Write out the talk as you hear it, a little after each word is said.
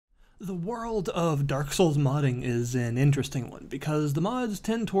The world of Dark Souls modding is an interesting one because the mods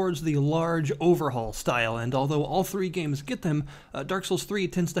tend towards the large overhaul style, and although all three games get them, Dark Souls 3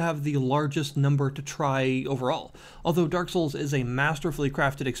 tends to have the largest number to try overall. Although Dark Souls is a masterfully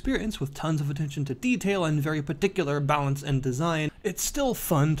crafted experience with tons of attention to detail and very particular balance and design, it's still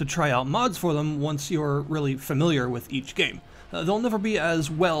fun to try out mods for them once you're really familiar with each game. They'll never be as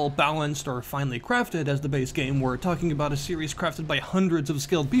well balanced or finely crafted as the base game. We're talking about a series crafted by hundreds of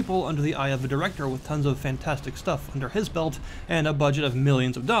skilled people under the eye of a director with tons of fantastic stuff under his belt and a budget of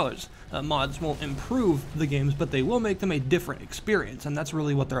millions of dollars. Mods won't improve the games, but they will make them a different experience, and that's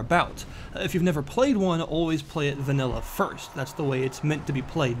really what they're about. If you've never played one, always play it vanilla first. That's the way it's meant to be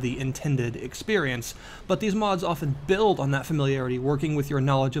played, the intended experience. But these mods often build on that familiarity, working with your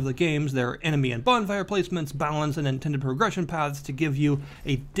knowledge of the games, their enemy and bonfire placements, balance, and intended progression paths to give you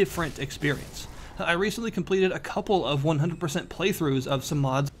a different experience. I recently completed a couple of 100% playthroughs of some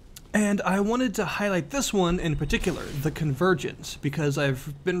mods, and I wanted to highlight this one in particular, the Convergence, because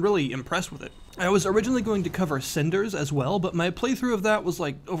I've been really impressed with it. I was originally going to cover Cinders as well, but my playthrough of that was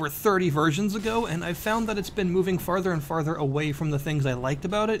like over 30 versions ago, and I found that it's been moving farther and farther away from the things I liked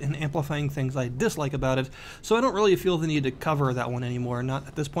about it and amplifying things I dislike about it, so I don't really feel the need to cover that one anymore, not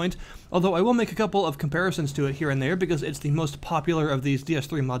at this point, although I will make a couple of comparisons to it here and there because it's the most popular of these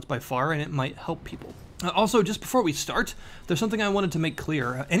DS3 mods by far, and it might help people. Also, just before we start, there's something I wanted to make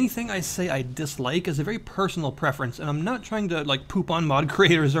clear. Anything I say I dislike is a very personal preference, and I'm not trying to poop on mod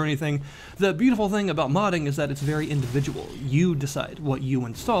creators or anything. The beautiful thing about modding is that it's very individual. You decide what you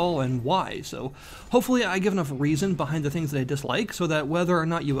install and why, so hopefully I give enough reason behind the things that I dislike so that whether or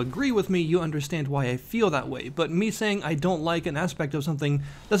not you agree with me, you understand why I feel that way. But me saying I don't like an aspect of something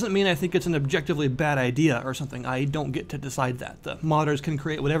doesn't mean I think it's an objectively bad idea or something. I don't get to decide that. The modders can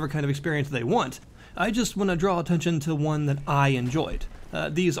create whatever kind of experience they want. I just want to draw attention to one that I enjoyed.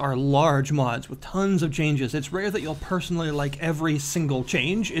 These are large mods with tons of changes. It's rare that you'll personally like every single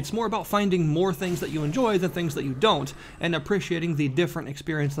change. It's more about finding more things that you enjoy than things that you don't, and appreciating the different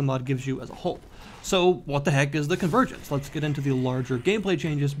experience the mod gives you as a whole. So what the heck is the Convergence? Let's get into the larger gameplay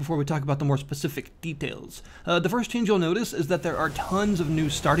changes before we talk about the more specific details. The first change you'll notice is that there are tons of new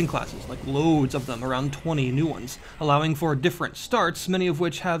starting classes, like loads of them, around 20 new ones, allowing for different starts, many of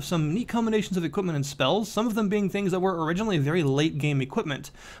which have some neat combinations of equipment and spells, some of them being things that were originally very late game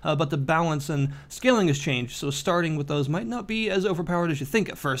equipment, but the balance and scaling has changed, so starting with those might not be as overpowered as you think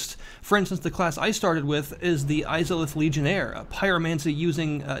at first. For instance, the class I started with is the Izalith Legionnaire, a pyromancy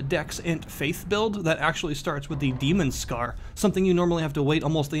using Dex Int Faith build that actually starts with the Demon's Scar, something you normally have to wait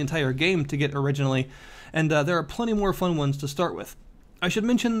almost the entire game to get originally, and there are plenty more fun ones to start with. I should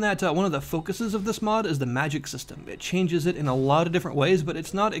mention that one of the focuses of this mod is the magic system. It changes it in a lot of different ways, but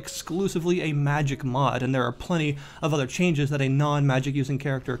it's not exclusively a magic mod, and there are plenty of other changes that a non-magic using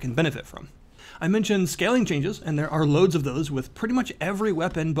character can benefit from. I mentioned scaling changes, and there are loads of those, with pretty much every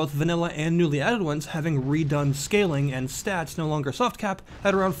weapon, both vanilla and newly added ones, having redone scaling and stats no longer soft cap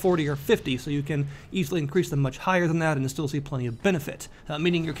at around 40 or 50, so you can easily increase them much higher than that and still see plenty of benefit,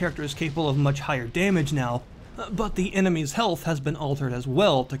 meaning your character is capable of much higher damage now. But the enemy's health has been altered as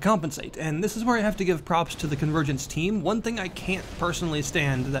well to compensate, and this is where I have to give props to the Convergence team. One thing I can't personally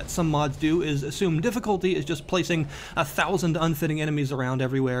stand that some mods do is assume difficulty is just placing 1,000 unfitting enemies around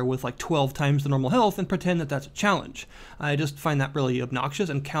everywhere with like 12 times the normal health and pretend that that's a challenge. I just find that really obnoxious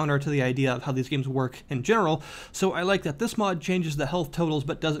and counter to the idea of how these games work in general, so I like that this mod changes the health totals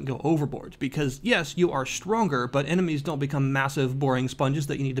but doesn't go overboard, because yes, you are stronger, but enemies don't become massive, boring sponges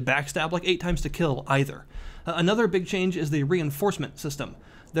that you need to backstab like 8 times to kill either. Another big change is the reinforcement system.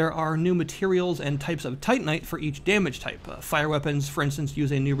 There are new materials and types of Titanite for each damage type. Fire weapons, for instance,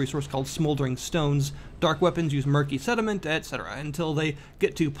 use a new resource called Smoldering Stones. Dark weapons use Murky Sediment, etc., until they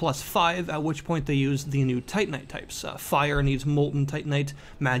get to +5, at which point they use the new Titanite types. Fire needs Molten Titanite,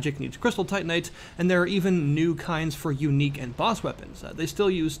 Magic needs Crystal Titanite, and there are even new kinds for unique and boss weapons. They still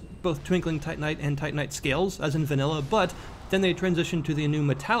use both Twinkling Titanite and Titanite scales, as in vanilla, but then they transition to the new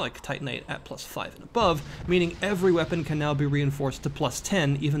Metallic Titanite at +5 and above, meaning every weapon can now be reinforced to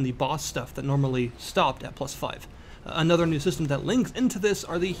 +10, even the boss stuff that normally stopped at +5. Another new system that links into this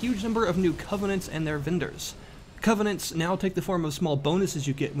are the huge number of new covenants and their vendors. Covenants now take the form of small bonuses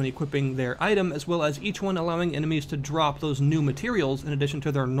you get when equipping their item, as well as each one allowing enemies to drop those new materials in addition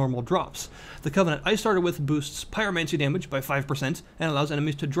to their normal drops. The Covenant I started with boosts pyromancy damage by 5% and allows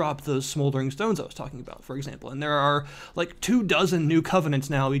enemies to drop those smoldering stones I was talking about, for example. And there are like 24 new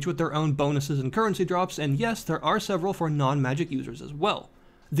Covenants now, each with their own bonuses and currency drops, and yes, there are several for non-magic users as well.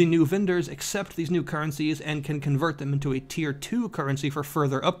 The new vendors accept these new currencies and can convert them into a tier 2 currency for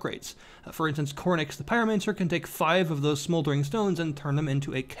further upgrades. For instance, Cornyx the Pyromancer can take 5 of those smoldering stones and turn them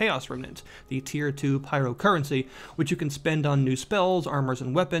into a Chaos Remnant, the tier 2 pyro currency, which you can spend on new spells, armors,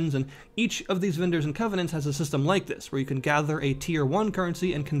 and weapons, and each of these vendors and covenants has a system like this, where you can gather a tier 1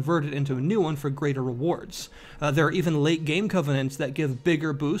 currency and convert it into a new one for greater rewards. There are even late game covenants that give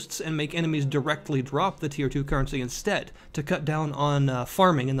bigger boosts and make enemies directly drop the tier 2 currency instead, to cut down on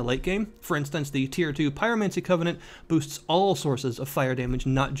farming in the late game. For instance, the tier 2 Pyromancy covenant boosts all sources of fire damage,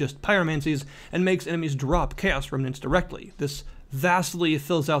 not just pyromancies, and makes enemies drop Chaos Remnants directly. This vastly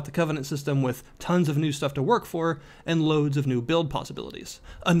fills out the Covenant system with tons of new stuff to work for and loads of new build possibilities.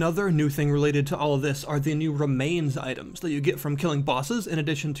 Another new thing related to all of this are the new remains items that you get from killing bosses in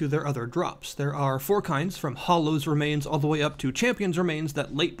addition to their other drops. There are 4 kinds, from Hollows remains all the way up to Champions remains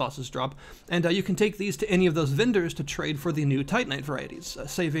that late bosses drop, and you can take these to any of those vendors to trade for the new Titanite varieties,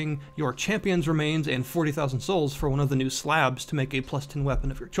 saving your Champions remains and 40,000 souls for one of the new slabs to make a +10 weapon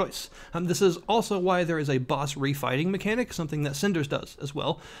of your choice. This is also why there is a boss refighting mechanic, something that Cinders does as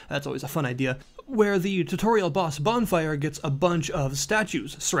well. That's always a fun idea, where the tutorial boss Bonfire gets a bunch of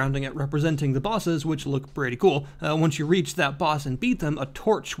statues surrounding it representing the bosses, which look pretty cool. Once you reach that boss and beat them, a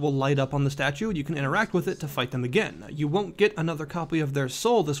torch will light up on the statue. You can interact with it to fight them again. You won't get another copy of their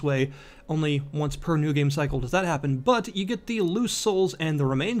soul this way, only once per new game cycle does that happen, but you get the loose souls and the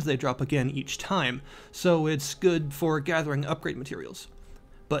remains they drop again each time, so it's good for gathering upgrade materials.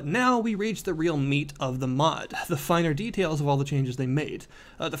 But now we reach the real meat of the mod, the finer details of all the changes they made.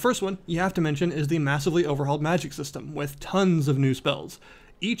 The first one you have to mention is the massively overhauled magic system, with tons of new spells.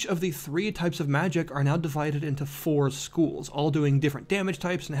 Each of the 3 types of magic are now divided into 4 schools, all doing different damage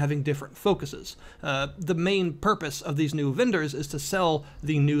types and having different focuses. The main purpose of these new vendors is to sell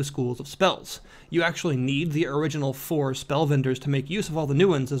the new schools of spells. You actually need the original 4 spell vendors to make use of all the new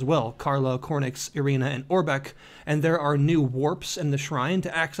ones as well, Carla, Cornyx, Irina, and Orbeck, and there are new warps in the shrine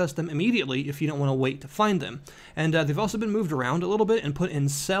to access them immediately if you don't want to wait to find them. And they've also been moved around a little bit and put in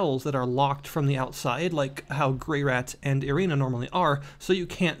cells that are locked from the outside, like how Greyrat and Irina normally are, so you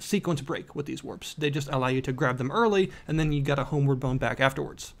can't sequence break with these warps. They just allow you to grab them early, and then you got a homeward bone back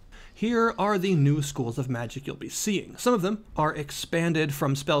afterwards. Here are the new schools of magic you'll be seeing. Some of them are expanded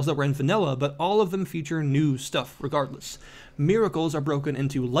from spells that were in vanilla, but all of them feature new stuff regardless. Miracles are broken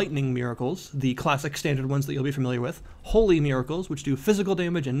into lightning miracles, the classic standard ones that you'll be familiar with, holy miracles, which do physical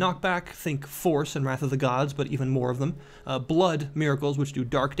damage and knockback, think Force and Wrath of the Gods, but even more of them, blood miracles, which do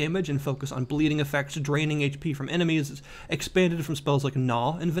dark damage and focus on bleeding effects, draining HP from enemies. It's expanded from spells like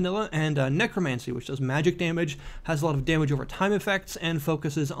Gnaw in vanilla, and necromancy, which does magic damage, has a lot of damage over time effects, and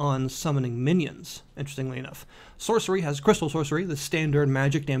focuses on summoning minions, interestingly enough. Sorcery has crystal sorcery, the standard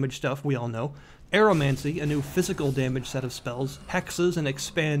magic damage stuff we all know. Aeromancy, a new physical damage set of spells. Hexes, an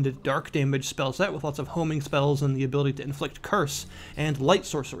expanded dark damage spell set with lots of homing spells and the ability to inflict curse. And light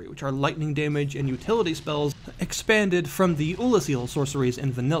sorcery, which are lightning damage and utility spells, expanded from the Ulasil sorceries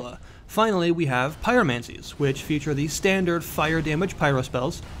in vanilla. Finally, we have pyromancies, which feature the standard fire damage pyro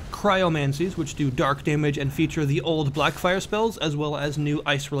spells, cryomancies, which do dark damage and feature the old black fire spells, as well as new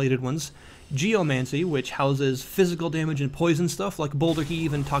ice-related ones, geomancy, which houses physical damage and poison stuff like Boulder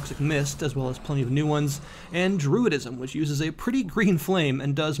Heave and Toxic Mist, as well as plenty of new ones, and druidism, which uses a pretty green flame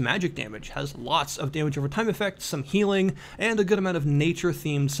and does magic damage, has lots of damage over time effects, some healing, and a good amount of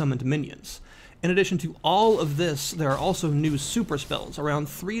nature-themed summoned minions. In addition to all of this, there are also new super spells, around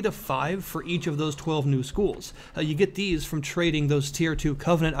 3 to 5 for each of those 12 new schools. You get these from trading those tier 2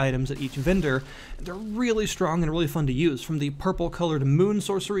 covenant items at each vendor, and they're really strong and really fun to use, from the purple-colored moon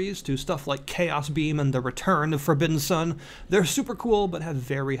sorceries to stuff like Chaos Beam and the Return of Forbidden Sun. They're super cool, but have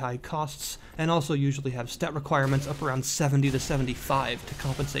very high costs, and also usually have stat requirements up around 70 to 75 to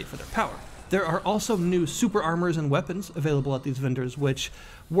compensate for their power. There are also new super armors and weapons available at these vendors, which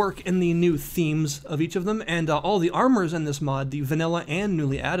work in the new themes of each of them, and all the armors in this mod, the vanilla and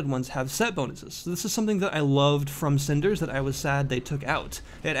newly added ones, have set bonuses. So this is something that I loved from Cinders that I was sad they took out.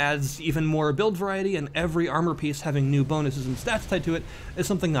 It adds even more build variety, and every armor piece having new bonuses and stats tied to it is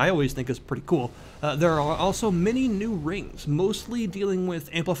something I always think is pretty cool. There are also many new rings, mostly dealing with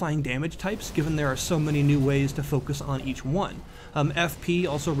amplifying damage types, given there are so many new ways to focus on each one. FP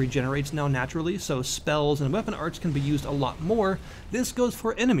also regenerates now naturally, so spells and weapon arts can be used a lot more. This goes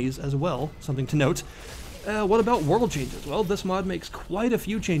for enemies as well, something to note. What about world changes? Well, this mod makes quite a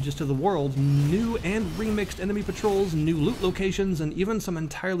few changes to the world, new and remixed enemy patrols, new loot locations, and even some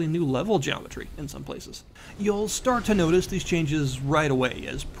entirely new level geometry in some places. You'll start to notice these changes right away,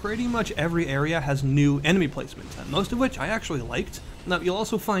 as pretty much every area has new enemy placement, most of which I actually liked. Now, you'll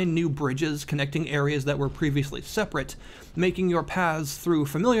also find new bridges connecting areas that were previously separate, making your paths through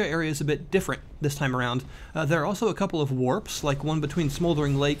familiar areas a bit different this time around. There are also a couple of warps, like one between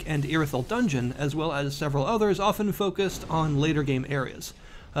Smoldering Lake and Irithyll Dungeon, as well as several others often focused on later game areas.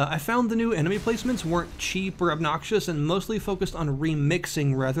 I found the new enemy placements weren't cheap or obnoxious and mostly focused on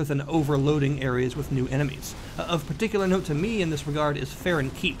remixing rather than overloading areas with new enemies. Of particular note to me in this regard is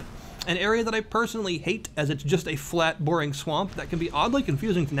Farron Keep, an area that I personally hate as it's just a flat, boring swamp that can be oddly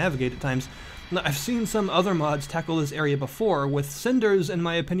confusing to navigate at times. Now, I've seen some other mods tackle this area before, with Cinders, in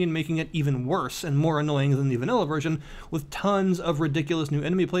my opinion, making it even worse and more annoying than the vanilla version, with tons of ridiculous new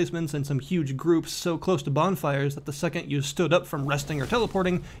enemy placements and some huge groups so close to bonfires that the second you stood up from resting or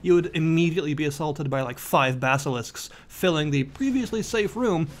teleporting, you would immediately be assaulted by like 5 basilisks, filling the previously safe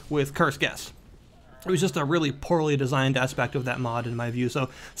room with cursed guests. It was just a really poorly designed aspect of that mod in my view, so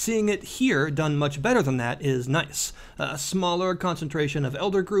seeing it here done much better than that is nice. A smaller concentration of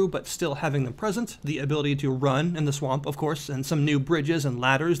Elder Grew, but still having them present, the ability to run in the swamp, of course, and some new bridges and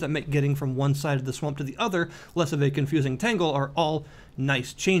ladders that make getting from one side of the swamp to the other less of a confusing tangle are all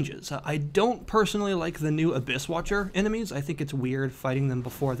nice changes. I don't personally like the new Abyss Watcher enemies. I think it's weird fighting them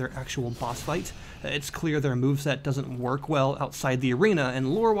before their actual boss fight. It's clear their moveset doesn't work well outside the arena,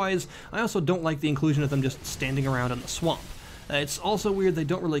 and lore-wise, I also don't like the inclusion of them just standing around in the swamp. It's also weird they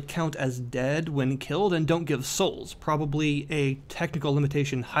don't really count as dead when killed and don't give souls, probably a technical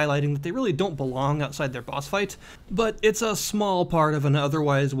limitation highlighting that they really don't belong outside their boss fight, but it's a small part of an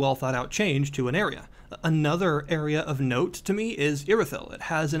otherwise well thought out change to an area. Another area of note to me is Irithyll. It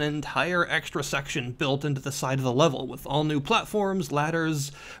has an entire extra section built into the side of the level with all new platforms,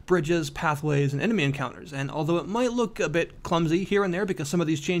 ladders, bridges, pathways, and enemy encounters, and although it might look a bit clumsy here and there because some of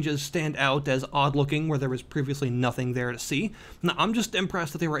these changes stand out as odd looking where there was previously nothing there to see, I'm just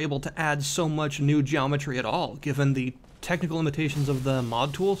impressed that they were able to add so much new geometry at all, given the technical limitations of the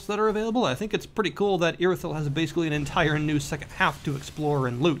mod tools that are available. I think it's pretty cool that Irithyll has basically an entire new second half to explore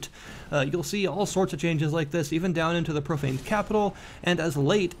and loot. You'll see all sorts of changes like this, even down into the profaned capital, and as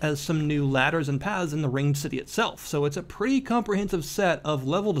late as some new ladders and paths in the ringed city itself. So it's a pretty comprehensive set of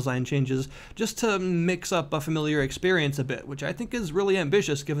level design changes just to mix up a familiar experience a bit, which I think is really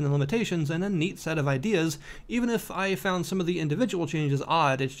ambitious given the limitations and a neat set of ideas. Even if I found some of the individual changes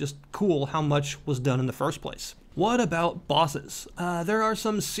odd, it's just cool how much was done in the first place. What about bosses? There are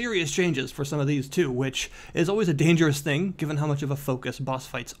some serious changes for some of these too, which is always a dangerous thing given how much of a focus boss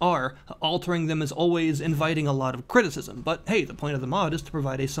fights are. Altering them is always inviting a lot of criticism, but hey, the point of the mod is to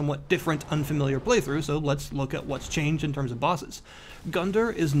provide a somewhat different, unfamiliar playthrough, so let's look at what's changed in terms of bosses.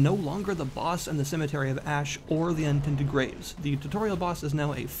 Gundyr is no longer the boss in the Cemetery of Ash or the Untinted Graves. The tutorial boss is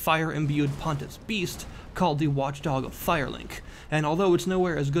now a fire-imbued Pontiff's Beast called the Watchdog of Firelink, and although it's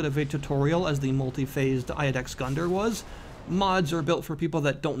nowhere as good of a tutorial as the multi-phased Iodex Gundyr was, mods are built for people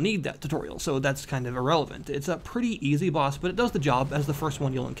that don't need that tutorial, so that's kind of irrelevant. It's a pretty easy boss, but it does the job as the first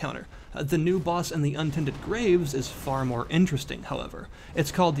one you'll encounter. The new boss in the Untended Graves is far more interesting, however.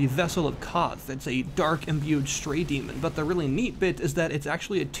 It's called the Vessel of Koth. It's a dark-imbued stray demon, but the really neat bit is that it's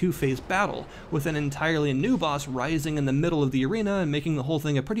actually a two-phase battle, with an entirely new boss rising in the middle of the arena and making the whole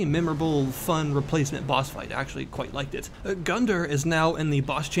thing a pretty memorable, fun replacement boss fight. I actually quite liked it. Gundyr is now in the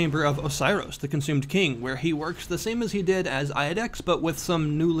boss chamber of Osiros, the Consumed King, where he works the same as he did as Iodex, but with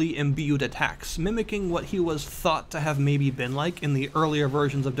some newly imbued attacks, mimicking what he was thought to have maybe been like in the earlier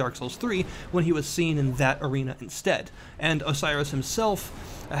versions of Dark Souls 3 when he was seen in that arena instead. And Osiris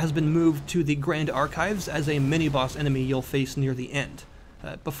himself has been moved to the Grand Archives as a mini-boss enemy you'll face near the end,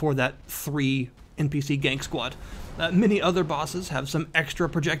 before that 3 NPC gank squad. Many other bosses have some extra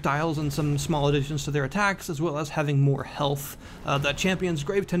projectiles and some small additions to their attacks, as well as having more health. The Champion's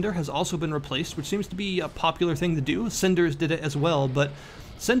Gravetender has also been replaced, which seems to be a popular thing to do. Cinders did it as well, but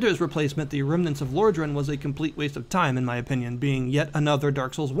Cinder's replacement, the Remnants of Lordran, was a complete waste of time in my opinion, being yet another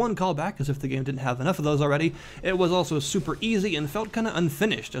Dark Souls 1 callback, as if the game didn't have enough of those already. It was also super easy and felt kinda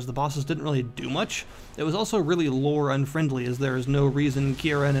unfinished, as the bosses didn't really do much. It was also really lore unfriendly, as there is no reason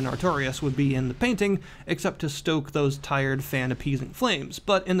Kieran and Artorias would be in the painting, except to stoke those tired fan-appeasing flames.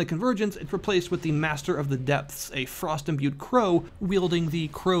 But in the Convergence, it's replaced with the Master of the Depths, a frost-imbued crow wielding the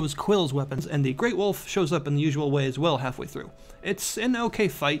crow's quills weapons, and the Great Wolf shows up in the usual way as well halfway through. It's an okay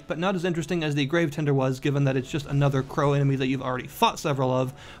fight, but not as interesting as the Gravetender was, given that it's just another crow enemy that you've already fought several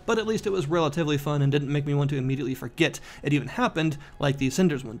of, but at least it was relatively fun and didn't make me want to immediately forget it even happened, like the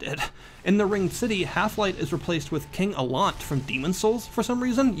Cinders one did. In the Ringed City, Half-Light is replaced with King Allant from Demon's Souls for some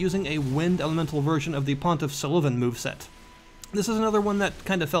reason, using a wind elemental version of the Pontiff Sullivan moveset. This is another one that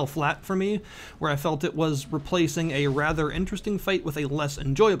kind of fell flat for me, where I felt it was replacing a rather interesting fight with a less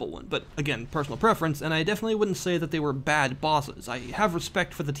enjoyable one. But again, personal preference, and I definitely wouldn't say that they were bad bosses. I have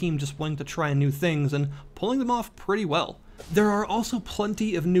respect for the team just wanting to try new things and pulling them off pretty well. There are also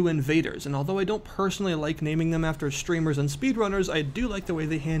plenty of new invaders, and although I don't personally like naming them after streamers and speedrunners, I do like the way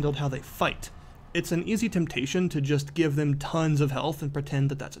they handled how they fight. It's an easy temptation to just give them tons of health and pretend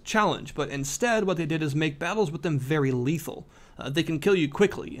that that's a challenge, but instead what they did is make battles with them very lethal. They can kill you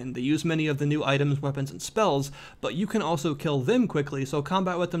quickly, and they use many of the new items, weapons, and spells, but you can also kill them quickly, so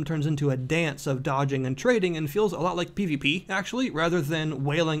combat with them turns into a dance of dodging and trading and feels a lot like PvP, actually, rather than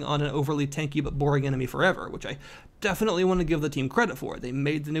wailing on an overly tanky but boring enemy forever, which I definitely want to give the team credit for. They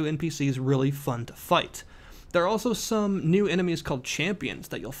made the new NPCs really fun to fight. There are also some new enemies called champions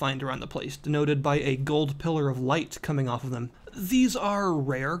that you'll find around the place, denoted by a gold pillar of light coming off of them. These are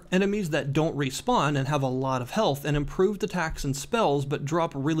rare enemies that don't respawn and have a lot of health and improved attacks and spells, but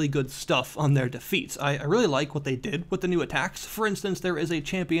drop really good stuff on their defeats. I really like what they did with the new attacks. For instance, there is a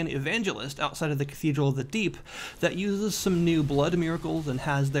champion evangelist outside of the Cathedral of the Deep that uses some new blood miracles and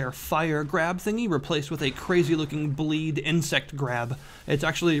has their fire grab thingy replaced with a crazy looking bleed insect grab. It's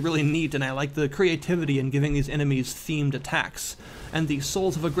actually really neat, and I like the creativity in giving these enemies themed attacks. And the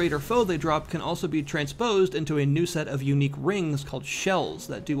souls of a greater foe they drop can also be transposed into a new set of unique rings called shells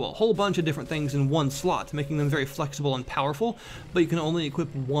that do a whole bunch of different things in one slot, making them very flexible and powerful, but you can only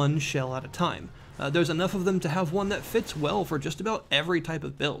equip one shell at a time. There's enough of them to have one that fits well for just about every type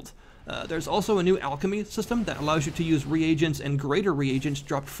of build. There's also a new alchemy system that allows you to use reagents and greater reagents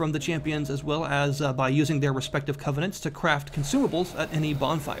dropped from the champions, as well as by using their respective covenants to craft consumables at any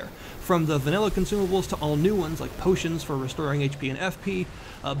bonfire. From the vanilla consumables to all new ones like potions for restoring HP and FP,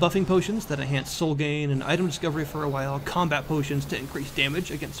 buffing potions that enhance soul gain and item discovery for a while, combat potions to increase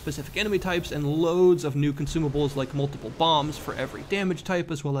damage against specific enemy types, and loads of new consumables like multiple bombs for every damage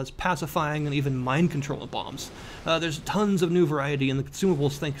type, as well as pacifying and even mind control bombs. There's tons of new variety in the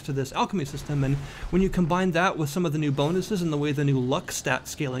consumables thanks to this alchemy system, and when you combine that with some of the new bonuses and the way the new luck stat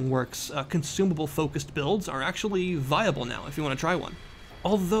scaling works, consumable focused builds are actually viable now if you want to try one.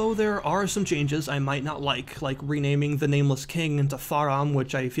 Although there are some changes I might not like renaming the Nameless King into Faram,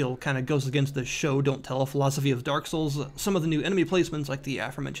 which I feel kind of goes against the show don't tell philosophy of Dark Souls, some of the new enemy placements like the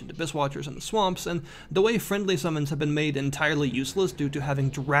aforementioned Abyss Watchers and the Swamps, and the way friendly summons have been made entirely useless due to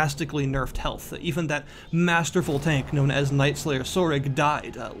having drastically nerfed health. Even that masterful tank known as Nightslayer Sorig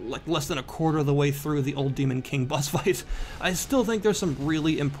died, like less than a quarter of the way through the Old Demon King boss fight. I still think there's some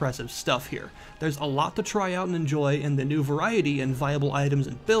really impressive stuff here. There's a lot to try out and enjoy, and the new variety and viable items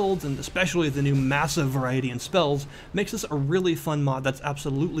and builds, and especially the new massive variety in spells, makes this a really fun mod that's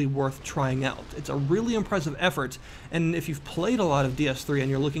absolutely worth trying out. It's a really impressive effort, and if you've played a lot of DS3 and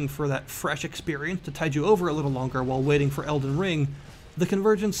you're looking for that fresh experience to tide you over a little longer while waiting for Elden Ring, the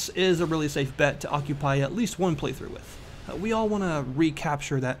Convergence is a really safe bet to occupy at least one playthrough with. We all want to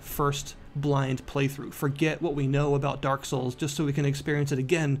recapture that first blind playthrough, forget what we know about Dark Souls just so we can experience it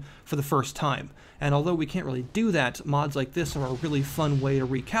again for the first time. And although we can't really do that, mods like this are a really fun way to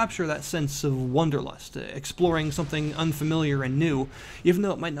recapture that sense of wanderlust, exploring something unfamiliar and new. Even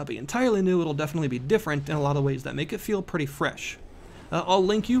though it might not be entirely new, it'll definitely be different in a lot of ways that make it feel pretty fresh. I'll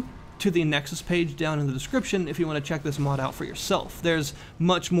link you to the Nexus page down in the description if you want to check this mod out for yourself. There's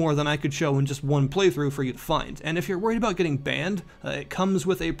much more than I could show in just one playthrough for you to find, and if you're worried about getting banned, it comes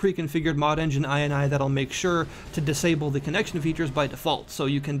with a pre-configured mod engine INI that'll make sure to disable the connection features by default, so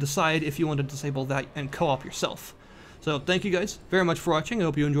you can decide if you want to disable that and co-op yourself. So thank you guys very much for watching. I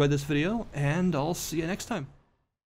hope you enjoyed this video, and I'll see you next time.